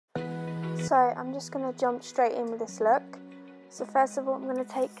So I'm just going to jump straight in with this look. So first of all, I'm going to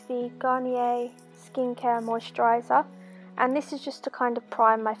take the Garnier Skincare Moisturiser, and this is just to kind of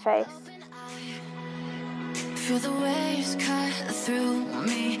prime my face. Feel the waves cut through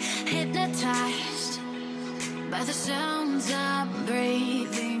me, hypnotized by the sounds I'm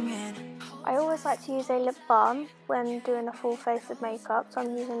breathing in. I always like to use a lip balm when doing a full face of makeup, so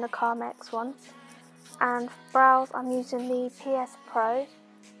I'm using the Carmex one. And for brows, I'm using the PS Pro.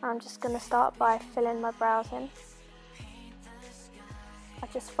 I'm just going to start by filling my brows in. I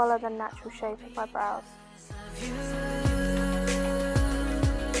just follow the natural shape of my brows.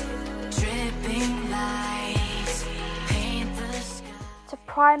 To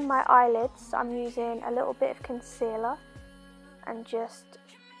prime my eyelids, I'm using a little bit of concealer and just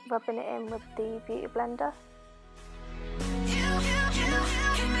rubbing it in with the Beauty Blender.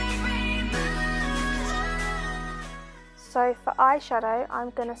 So for eyeshadow,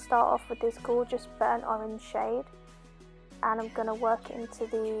 I'm going to start off with this gorgeous burnt orange shade, and I'm going to work it into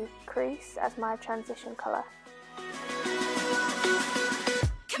the crease as my transition colour.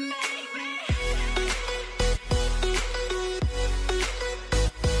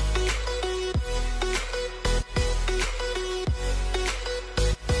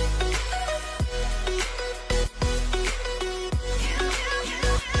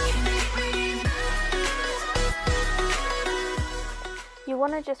 You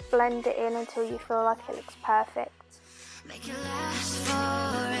want to just blend it in until you feel like it looks perfect. Make it last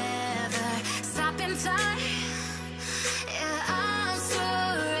forever. Stop in time. Yeah, I'm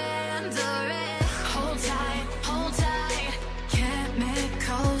surrendering. Hold tight.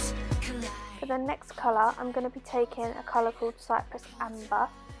 Chemicals collide. For the next colour, I'm going to be taking a colour called Cypress Amber,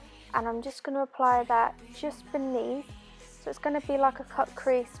 and I'm just going to apply that just beneath. So it's going to be like a cut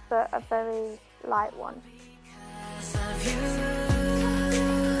crease, but a very light one.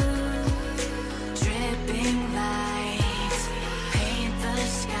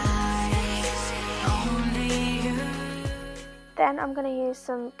 Then I'm going to use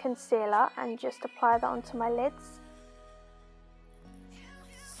some concealer and just apply that onto my lids.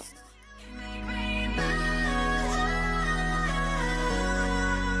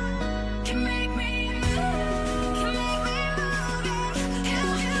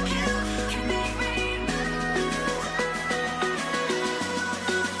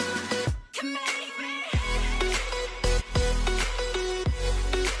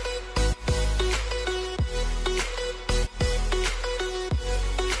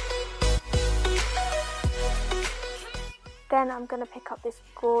 Then I'm going to pick up this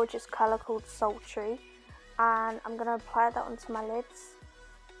gorgeous colour called Sultry, and I'm going to apply that onto my lids.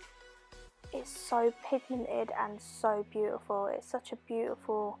 It's so pigmented and so beautiful. It's such a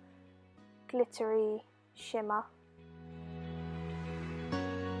beautiful glittery shimmer.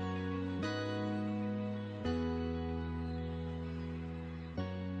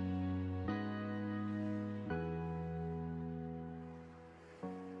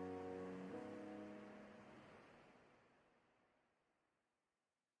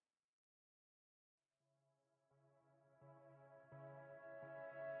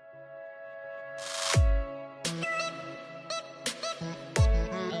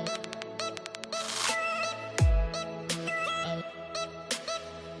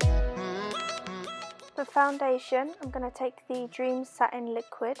 For foundation, I'm going to take the Dream Satin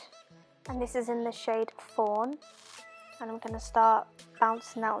Liquid, and this is in the shade Fawn, and I'm going to start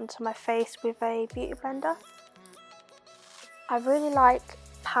bouncing out onto my face with a Beauty Blender. I really like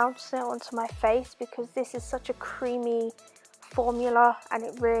pouncing it onto my face because this is such a creamy formula and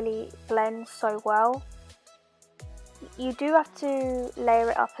it really blends so well. You do have to layer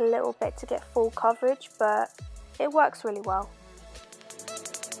it up a little bit to get full coverage, but it works really well.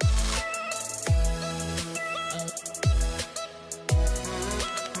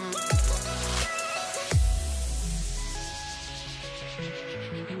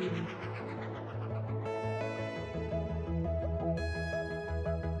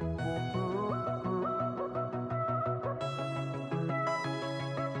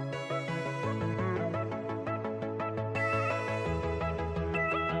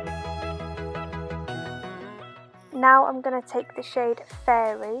 Now I'm going to take the shade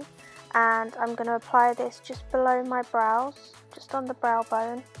Fairy, and I'm going to apply this just below my brows, just on the brow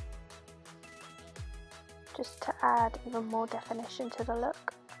bone, just to add even more definition to the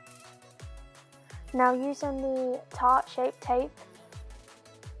look. Now using the Tarte Shape Tape,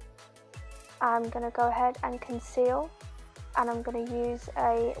 I'm going to go ahead and conceal, and I'm going to use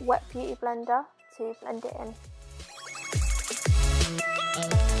a wet beauty blender to blend it in.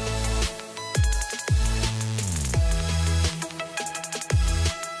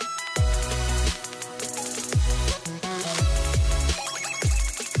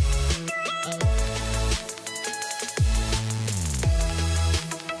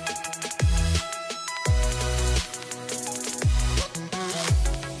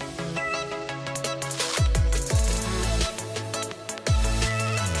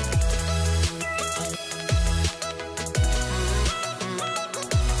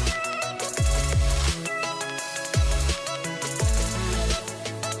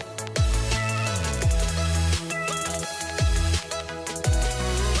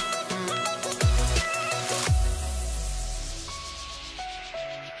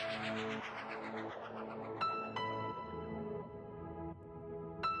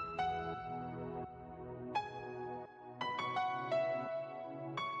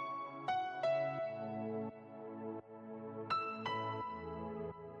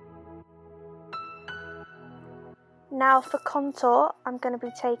 Now for contour, I'm going to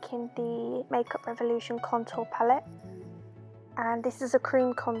be taking the Makeup Revolution contour palette, and this is a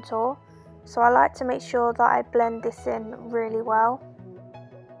cream contour, so I like to make sure that I blend this in really well.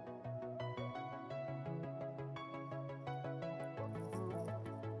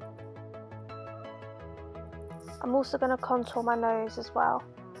 I'm also going to contour my nose as well.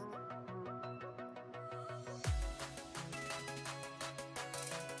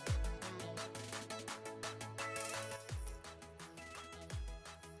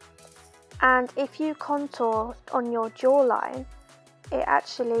 And if you contour on your jawline, it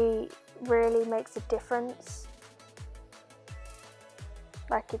actually really makes a difference,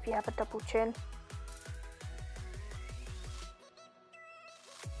 like if you have a double chin.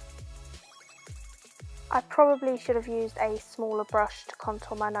 I probably should have used a smaller brush to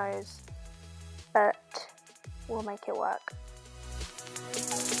contour my nose, but we'll make it work.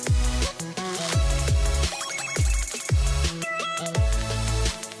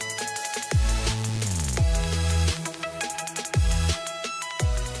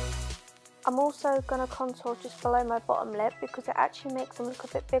 I'm also going to contour just below my bottom lip because it actually makes them look a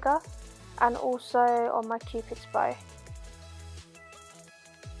bit bigger, and also on my cupid's bow.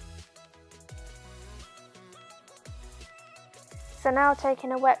 So now,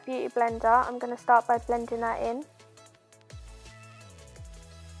 taking a wet beauty blender, I'm going to start by blending that in.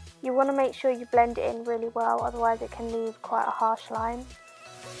 You want to make sure you blend it in really well, otherwise it can leave quite a harsh line.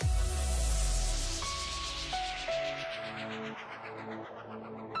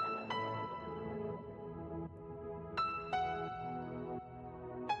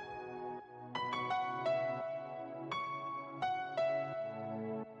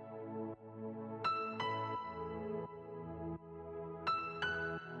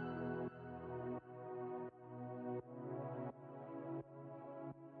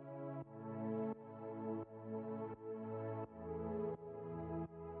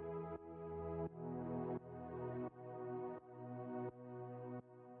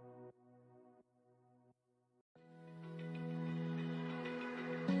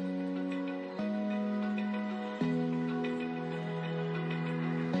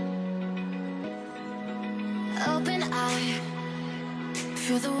 Open eye,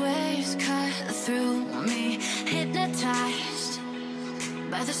 feel the waves cut through me, hypnotized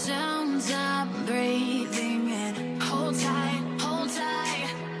by the sounds I'm breathing in. Hold tight,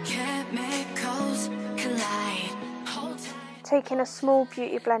 chemicals collide. Hold tight. Taking a small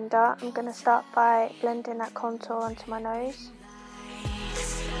beauty blender, I'm going to start by blending that contour onto my nose.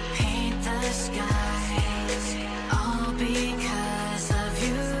 Paint the skies, all because of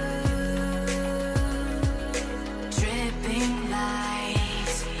you.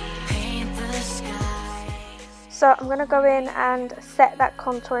 So I'm going to go in and set that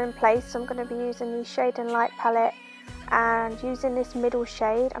contour in place. So I'm going to be using the Shade and Light palette, and using this middle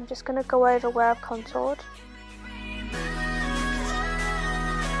shade, I'm just going to go over where I've contoured.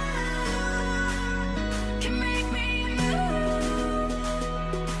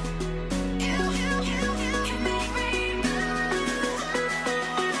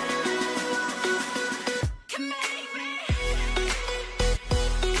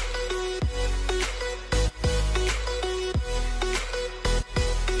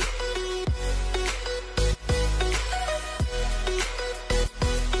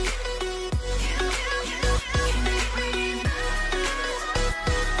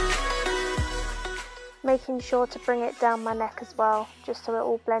 Making sure to bring it down my neck as well, just so it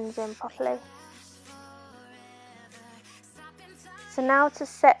all blends in properly. So now, to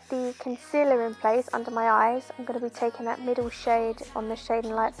set the concealer in place under my eyes, I'm going to be taking that middle shade on the Shade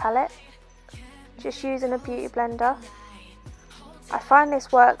and Light palette, just using a beauty blender. I find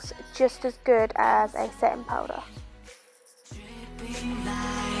this works just as good as a setting powder.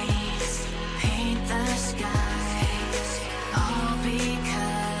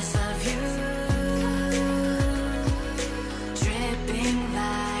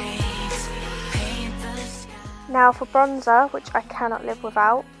 Now for bronzer, which I cannot live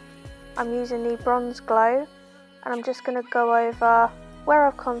without, I'm using the Bronze Glow, and I'm just going to go over where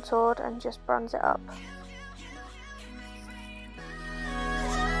I've contoured and just bronze it up.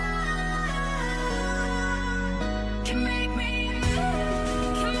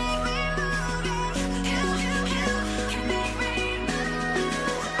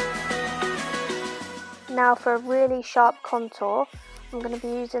 Now for a really sharp contour, I'm going to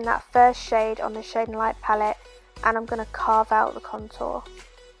be using that first shade on the Shade and Light palette, and I'm going to carve out the contour,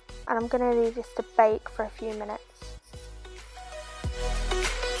 and I'm going to leave this to bake for a few minutes.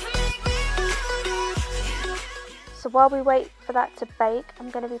 So while we wait for that to bake, I'm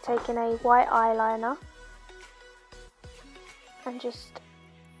going to be taking a white eyeliner, and just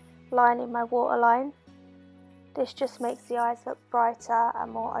lining my waterline. This just makes the eyes look brighter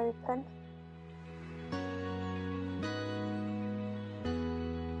and more open.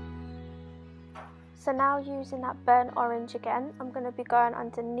 So now, using that burnt orange again, I'm going to be going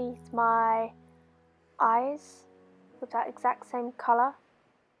underneath my eyes with that exact same colour.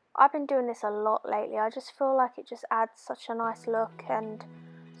 I've been doing this a lot lately. I just feel like it just adds such a nice look and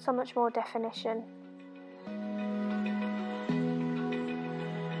so much more definition.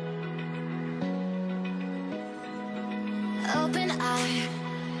 Open eye,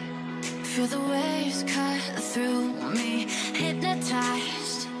 feel the waves cut through me,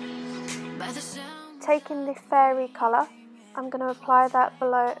 hypnotized by the sound. Taking the fairy colour, I'm going to apply that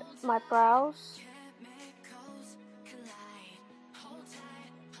below my brows.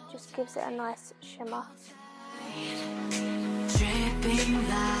 Just gives it a nice shimmer. Dripping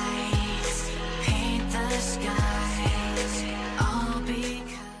lights paint the skies, all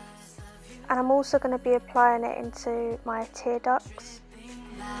because And I'm also going to be applying it into my tear ducts.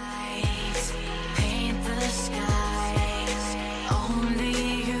 lights paint the skies,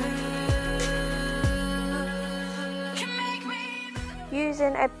 only you can make me.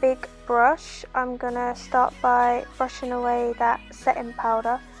 Using a big brush, I'm going to start by brushing away that setting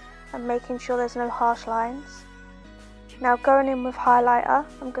powder and making sure there's no harsh lines. Now, going in with highlighter,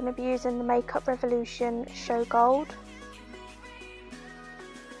 I'm going to be using the Makeup Revolution Show Gold.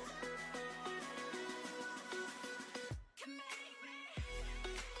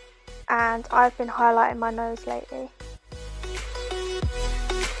 And I've been highlighting my nose lately.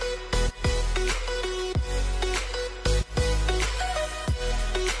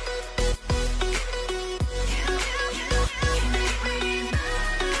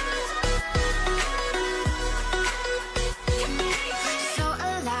 So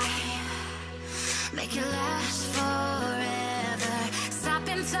alive, make it last forever. Stop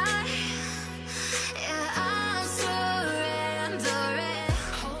in time, yeah, I'm surrendering.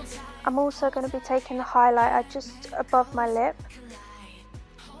 Hold tight. I'm also going to be taking the highlighter just above my lip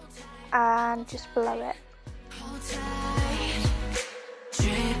and just below it. Hold tight.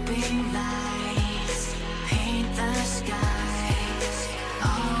 Dripping lights paint the skies,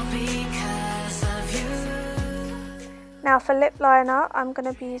 all because of you. Now for lip liner, I'm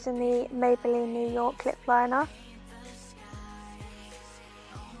going to be using the Maybelline New York lip liner.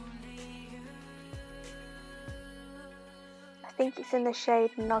 I think it's in the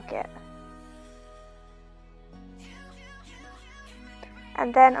shade Nugget.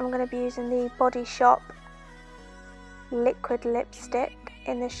 And then I'm going to be using the Body Shop liquid lipstick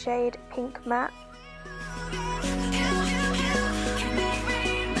in the shade Pink Matte.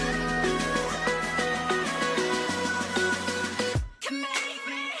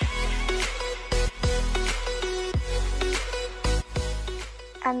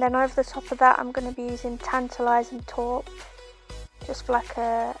 And then over the top of that, I'm going to be using Tantalising Taupe, just for like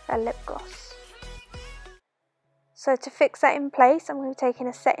a lip gloss. So to fix that in place, I'm going to be taking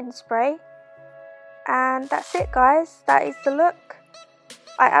a setting spray. And that's it, guys. That is the look.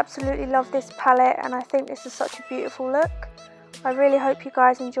 I absolutely love this palette and I think this is such a beautiful look. I really hope you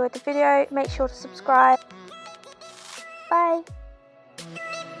guys enjoyed the video. Make sure to subscribe. Bye.